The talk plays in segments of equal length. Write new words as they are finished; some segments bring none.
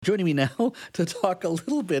Joining me now to talk a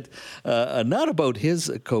little bit, not about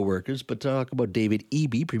his co-workers, but talk about David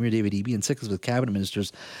Eby, Premier David Eby, and 6 with cabinet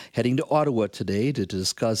ministers heading to Ottawa today to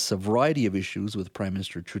discuss a variety of issues with Prime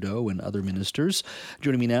Minister Trudeau and other ministers.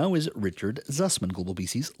 Joining me now is Richard Zussman, Global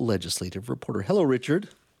BC's legislative reporter. Hello, Richard.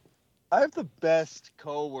 I have the best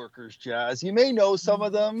co-workers, Jazz. You may know some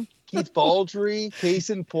of them. Keith Baldry, case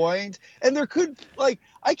in point. And there could,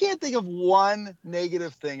 I can't think of one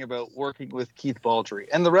negative thing about working with Keith Baldry.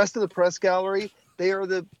 And the rest of the press gallery, they are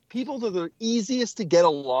the people that are the easiest to get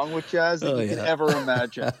along with, Jazz, that you could ever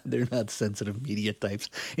imagine. They're not sensitive media types.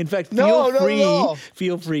 In fact,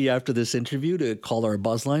 feel free after this interview to call our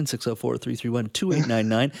buzz line,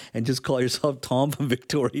 604-331-2899, and just call yourself Tom from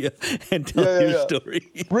Victoria and tell your story.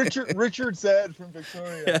 Richard said from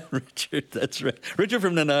Victoria. Yeah, Richard, that's right. Richard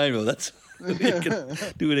from Nanaimo, that's... You can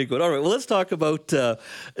do it. All right. Well, let's talk about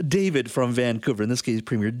David from Vancouver. In this case,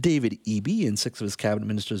 Premier David Eby and 6 of his cabinet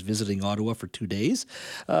ministers visiting Ottawa for 2 days.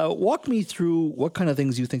 Walk me through what kind of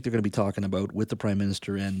things you think they're going to be talking about with the Prime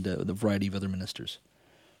Minister and the variety of other ministers.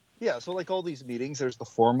 Yeah. So like all these meetings, there's the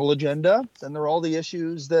formal agenda, and there are all the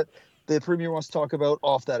issues that the Premier wants to talk about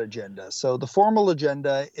off that agenda. So the formal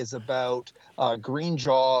agenda is about green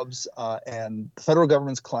jobs and the federal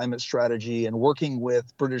government's climate strategy and working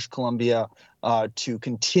with British Columbia to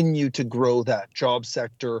continue to grow that job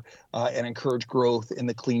sector and encourage growth in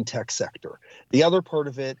the clean tech sector. The other part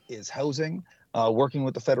of it is housing. Working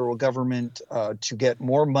with the federal government to get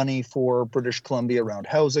more money for British Columbia around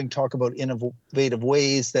housing, talk about innovative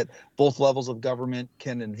ways that both levels of government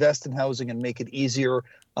can invest in housing and make it easier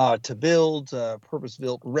to build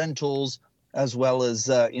purpose-built rentals, as well as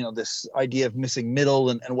this idea of missing middle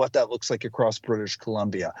and what that looks like across British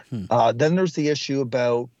Columbia. Then there's the issue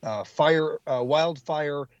about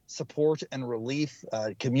wildfire support and relief,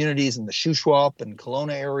 communities in the Shuswap and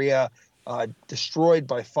Kelowna area destroyed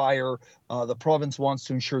by fire. The province wants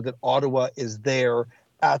to ensure that Ottawa is there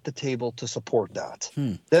at the table to support that.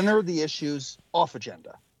 Then there are the issues off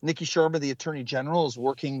agenda. Nikki Sharma, the Attorney General, is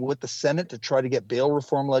working with the Senate to try to get bail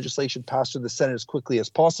reform legislation passed through the Senate as quickly as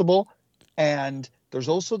possible. And there's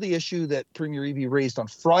also the issue that Premier Eby raised on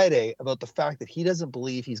Friday about the fact that he doesn't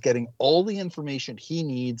believe he's getting all the information he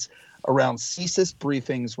needs around CSIS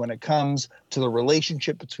briefings when it comes to the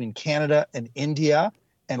relationship between Canada and India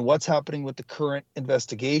and what's happening with the current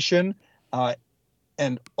investigation.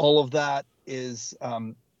 And all of that is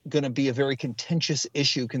going to be a very contentious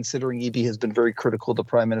issue, considering Eby has been very critical of the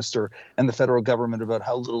Prime Minister and the federal government about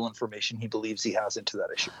how little information he believes he has into that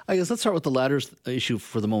issue. I guess let's start with the latter issue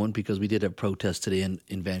for the moment, because we did have protests today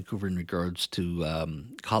in Vancouver in regards to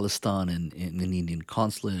Khalistan and the Indian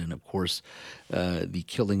consulate, and of course the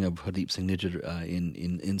killing of Hardeep Singh Nijjar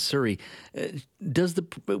in Surrey.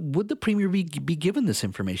 Would the Premier be given this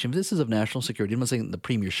information? If this is of national security, I'm not saying the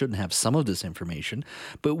Premier shouldn't have some of this information,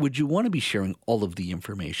 but would you want to be sharing all of the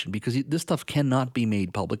information? Because this stuff cannot be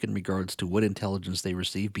made public in regards to what intelligence they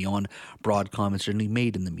receive beyond broad comments generally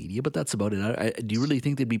made in the media, but that's about it. Do you really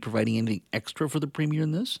think they'd be providing anything extra for the Premier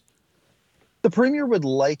in this? The Premier would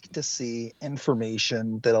like to see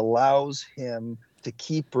information that allows him to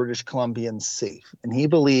keep British Columbians safe. And he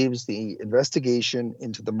believes the investigation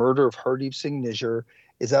into the murder of Hardeep Singh Nijjar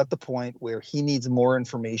is at the point where he needs more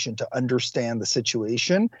information to understand the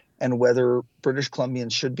situation and whether British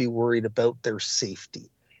Columbians should be worried about their safety.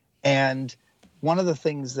 And one of the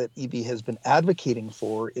things that Eby has been advocating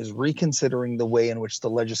for is reconsidering the way in which the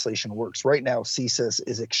legislation works. Right now, CSIS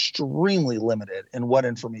is extremely limited in what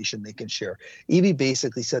information they can share. Eby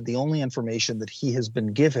basically said the only information that he has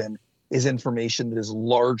been given is information that is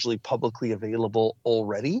largely publicly available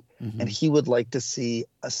already. And he would like to see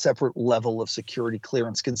a separate level of security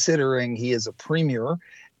clearance, considering he is a premier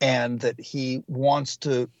and that he wants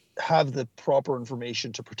to have the proper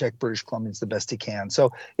information to protect British Columbians the best he can.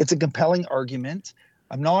 So it's a compelling argument.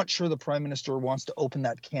 I'm not sure the Prime Minister wants to open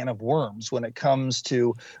that can of worms when it comes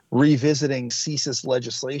to revisiting CSIS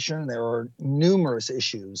legislation. There are numerous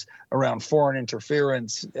issues around foreign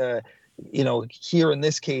interference, here in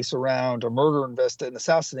this case around an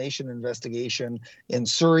assassination investigation in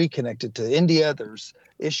Surrey connected to India. There's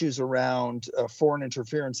issues around foreign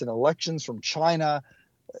interference in elections from China.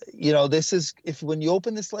 When you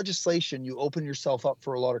open this legislation, you open yourself up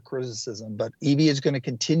for a lot of criticism, but Eby is going to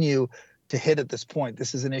continue hit at this point.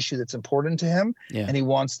 This is an issue that's important to him, and he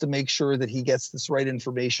wants to make sure that he gets this right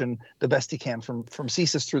information the best he can from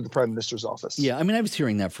CSIS through the Prime Minister's office. Yeah, I mean, I was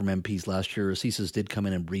hearing that from MPs last year. CSIS did come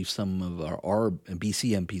in and brief some of our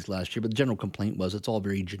BC MPs last year, but the general complaint was it's all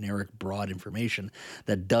very generic, broad information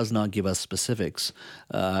that does not give us specifics.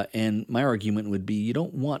 And my argument would be you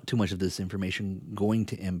don't want too much of this information going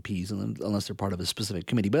to MPs unless they're part of a specific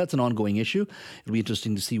committee. But that's an ongoing issue. It'll be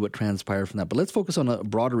interesting to see what transpires from that. But let's focus on a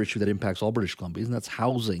broader issue that impacts all British Columbians, and that's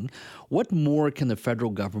housing. What more can the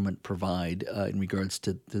federal government provide in regards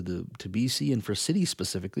to BC and for cities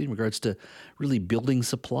specifically in regards to really building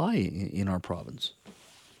supply in our province?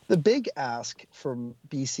 The big ask from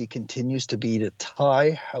BC continues to be to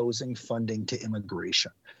tie housing funding to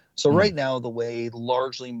immigration. So right now, the way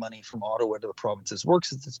largely money from Ottawa to the provinces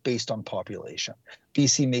works is it's based on population.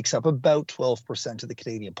 BC makes up about 12% of the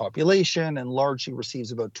Canadian population and largely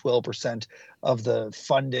receives about 12% of the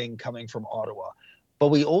funding coming from Ottawa. But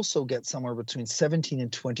we also get somewhere between 17 and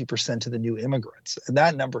 20% of the new immigrants. And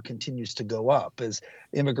that number continues to go up as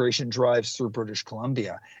immigration drives through British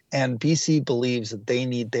Columbia. And BC believes that they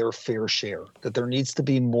need their fair share, that there needs to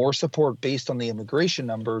be more support based on the immigration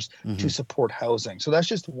numbers to support housing. So that's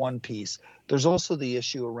just one piece. There's also the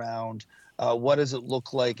issue around what does it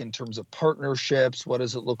look like in terms of partnerships? What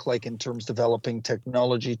does it look like in terms of developing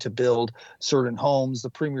technology to build certain homes? The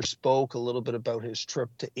Premier spoke a little bit about his trip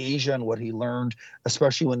to Asia and what he learned,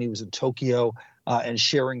 especially when he was in Tokyo, and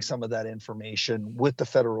sharing some of that information with the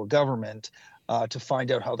federal government to find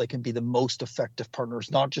out how they can be the most effective partners,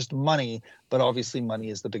 not just money, but obviously money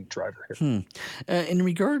is the big driver here. In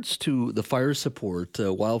regards to the fire support,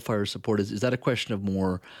 wildfire support, is that a question of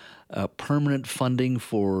more permanent funding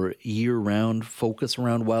for year-round focus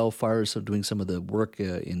around wildfires, so doing some of the work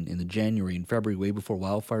in the January and February, way before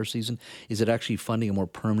wildfire season? Is it actually funding a more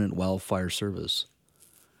permanent wildfire service?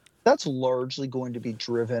 That's largely going to be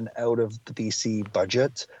driven out of the BC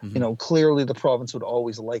budget. Clearly the province would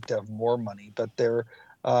always like to have more money, but there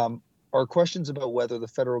are questions about whether the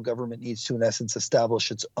federal government needs to, in essence, establish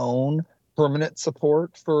its own permanent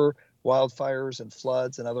support for wildfires and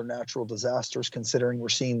floods and other natural disasters, considering we're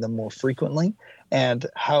seeing them more frequently. And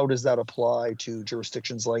how does that apply to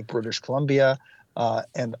jurisdictions like British Columbia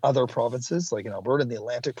and other provinces like in Alberta and the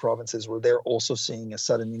Atlantic provinces, where they're also seeing a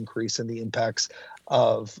sudden increase in the impacts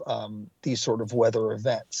of these sort of weather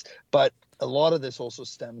events? But a lot of this also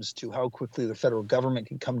stems to how quickly the federal government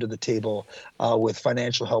can come to the table with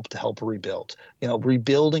financial help to help rebuild.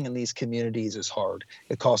 Rebuilding in these communities is hard.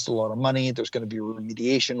 It costs a lot of money. There's going to be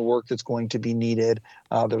remediation work that's going to be needed.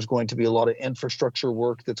 There's going to be a lot of infrastructure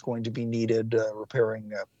work that's going to be needed,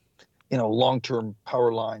 repairing long-term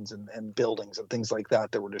power lines and buildings and things like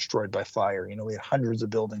that were destroyed by fire. We had hundreds of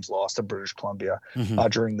buildings lost in British Columbia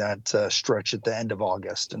during that stretch at the end of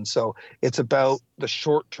August. And so it's about the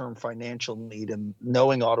short-term financial need and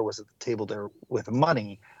knowing Ottawa's at the table there with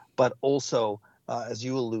money, but also, as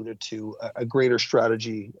you alluded to, a greater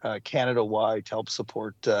strategy Canada-wide to help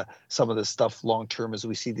support some of this stuff long-term as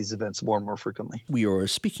we see these events more and more frequently. We are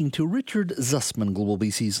speaking to Richard Zussman, Global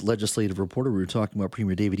BC's legislative reporter. We were talking about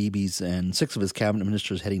Premier David Eby and 6 of his cabinet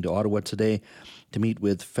ministers heading to Ottawa today to meet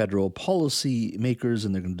with federal policy makers,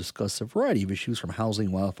 and they're going to discuss a variety of issues from housing,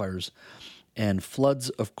 wildfires, and floods,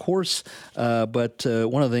 of course. But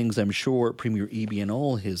one of the things I'm sure Premier Eby and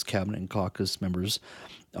all his cabinet and caucus members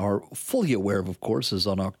are fully aware of course, is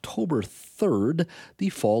on October 3rd, the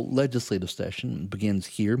fall legislative session begins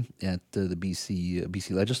here at the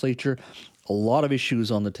BC Legislature. A lot of issues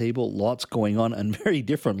on the table, lots going on, and very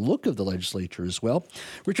different look of the legislature as well.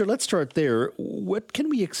 Richard, let's start there. What can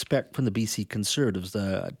we expect from the BC Conservatives?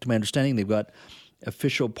 To my understanding, they've got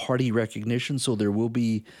official party recognition, so there will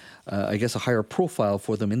be, a higher profile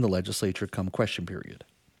for them in the legislature come question period.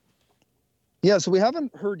 Yeah, so we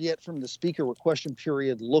haven't heard yet from the Speaker what question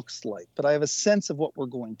period looks like, but I have a sense of what we're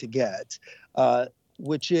going to get,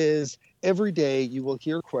 which is every day you will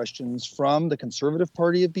hear questions from the Conservative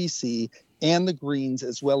Party of BC and the Greens,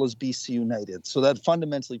 as well as BC United. So that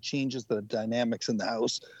fundamentally changes the dynamics in the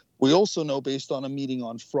House. We also know, based on a meeting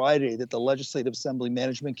on Friday, that the Legislative Assembly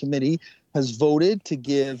Management Committee has voted to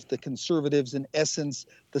give the Conservatives, in essence,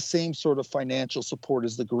 the same sort of financial support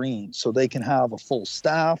as the Greens, so they can have a full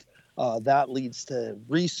staff. That leads to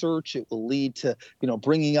research. It will lead to,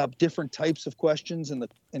 bringing up different types of questions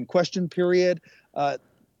in question period.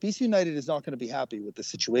 BC United is not going to be happy with the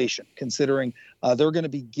situation, considering they're going to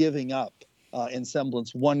be giving up, in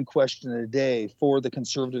semblance, one question a day for the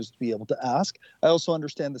Conservatives to be able to ask. I also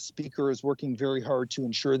understand the Speaker is working very hard to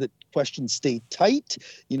ensure that questions stay tight.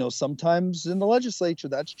 Sometimes in the legislature,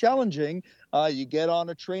 that's challenging. You get on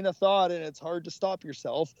a train of thought and it's hard to stop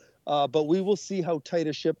yourself. but we will see how tight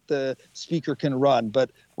a ship the speaker can run.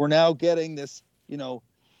 But we're now getting this,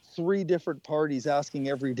 3 different parties asking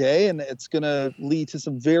every day, and it's going to lead to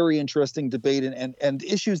some very interesting debate and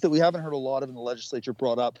issues that we haven't heard a lot of in the legislature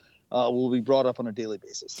brought up. Will be brought up on a daily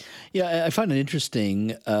basis. Yeah, I find it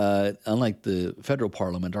interesting. Unlike the federal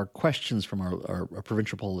parliament, our questions from our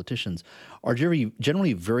provincial politicians are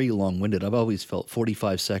generally very long-winded. I've always felt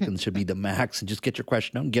 45 seconds should be the max, and just get your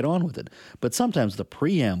question out and get on with it. But sometimes the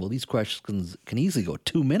preamble, these questions can easily go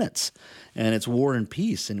 2 minutes, and it's war and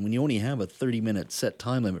peace. And when you only have a 30-minute set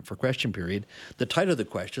time limit for question period, the tighter the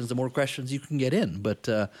questions, the more questions you can get in. But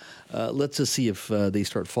let's just see if they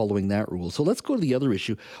start following that rule. So let's go to the other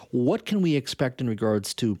issue. What can we expect in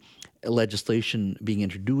regards to legislation being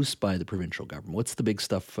introduced by the provincial government? What's the big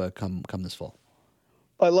stuff come this fall?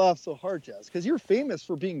 I laugh so hard, Jazz, because you're famous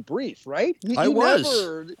for being brief, right? I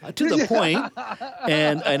was to the point,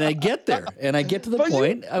 and I get there, and I get to the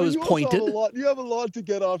point. I was pointed. You have a lot to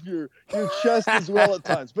get off your chest as well at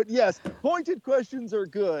times. But yes, pointed questions are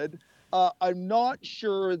good. I'm not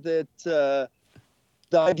sure that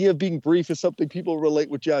the idea of being brief is something people relate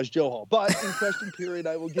with Jazz Johal. But in question period,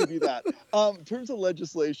 I will give you that. In terms of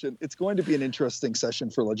legislation, it's going to be an interesting session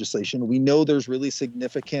for legislation. We know there's really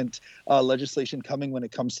significant legislation coming when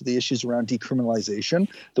it comes to the issues around decriminalization.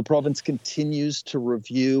 The province continues to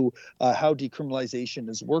review how decriminalization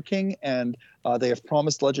is working, and they have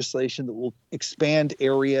promised legislation that will expand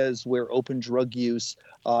areas where open drug use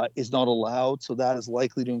is not allowed. So that is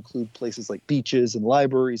likely to include places like beaches and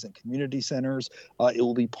libraries and community centers. It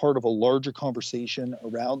will be part of a larger conversation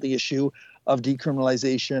around the issue of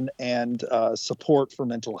decriminalization and support for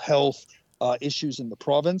mental health issues in the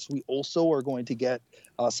province. We also are going to get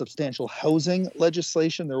substantial housing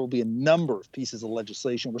legislation. There will be a number of pieces of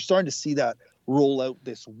legislation. We're starting to see that roll out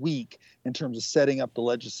this week in terms of setting up the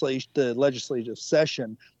legislative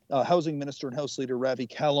session. Housing Minister and House Leader Ravi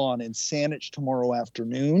Kahlon in Saanich tomorrow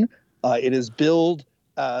afternoon. It is billed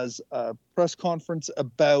as a press conference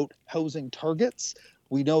about housing targets.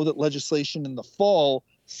 We know that legislation in the fall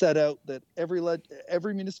set out that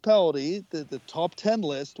every municipality, the top 10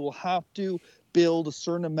 list, will have to build a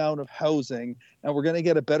certain amount of housing, and we're going to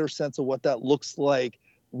get a better sense of what that looks like,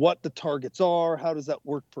 what the targets are, how does that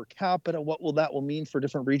work per capita, what that will mean for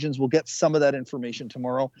different regions. We'll get some of that information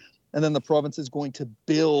tomorrow, and then the province is going to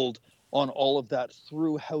build on all of that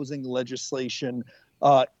through housing legislation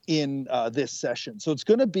in this session. So it's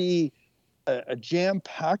going to be a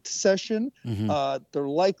jam-packed session. Mm-hmm. There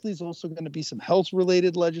likely is also going to be some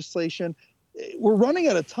health-related legislation. We're running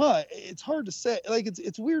out of time. It's hard to say.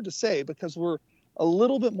 It's weird to say because we're a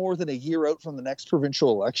little bit more than a year out from the next provincial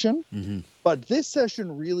election. Mm-hmm. But this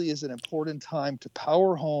session really is an important time to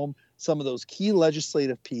power home some of those key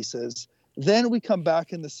legislative pieces. Then we come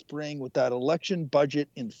back in the spring with that election budget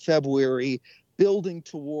in February, building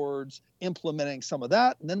towards implementing some of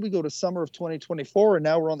that. And then we go to summer of 2024, and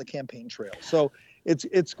now we're on the campaign trail. So this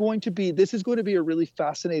is going to be a really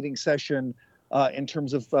fascinating session in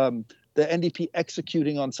terms of the NDP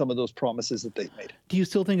executing on some of those promises that they've made. Do you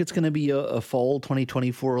still think it's going to be a fall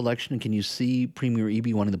 2024 election? Can you see Premier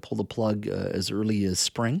Eby wanting to pull the plug as early as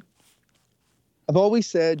spring? I've always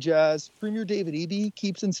said, Jazz, Premier David Eby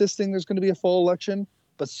keeps insisting there's going to be a fall election,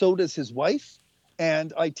 but so does his wife.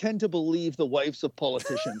 And I tend to believe the wives of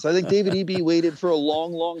politicians. I think David Eby waited for a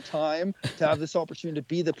long, long time to have this opportunity to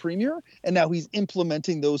be the premier. And now he's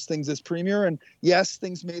implementing those things as premier. And yes,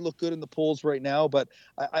 things may look good in the polls right now, but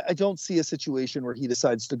I don't see a situation where he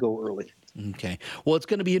decides to go early. Okay. Well, it's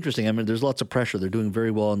going to be interesting. I mean, there's lots of pressure. They're doing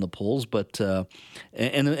very well in the polls, but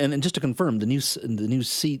and just to confirm, the new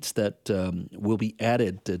seats that will be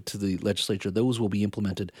added to the legislature, those will be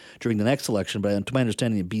implemented during the next election. But to my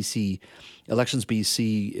understanding, Elections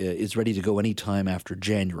BC is ready to go anytime after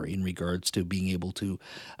January in regards to being able to,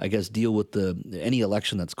 I guess, deal with any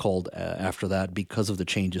election that's called after that because of the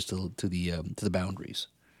changes to the boundaries.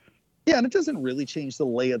 Yeah, and it doesn't really change the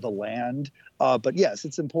lay of the land. But yes,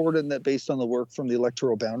 it's important that based on the work from the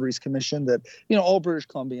Electoral Boundaries Commission that, all British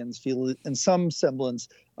Columbians feel in some semblance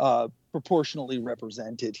proportionally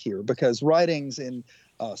represented here, because ridings in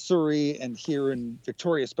Surrey and here in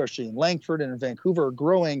Victoria, especially in Langford and in Vancouver, are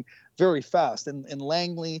growing very fast in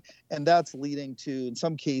Langley, and that's leading to, in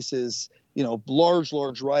some cases,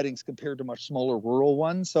 large ridings compared to much smaller rural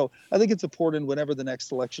ones. So I think it's important whenever the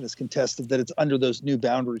next election is contested that it's under those new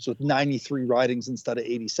boundaries with 93 ridings instead of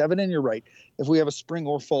 87. And you're right. If we have a spring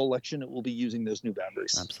or fall election, it will be using those new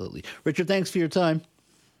boundaries. Absolutely. Richard, thanks for your time.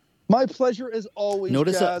 My pleasure as always,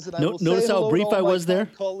 Jazz. And I will notice say how hello brief to all I my was there?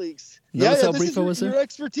 colleagues. Notice how this brief is I was there? Your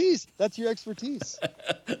expertise. That's your expertise.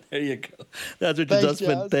 There you go. That's Richard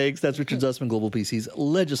Zussman. Jazz. Thanks. That's Richard Zussman, Global PC's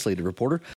legislative reporter.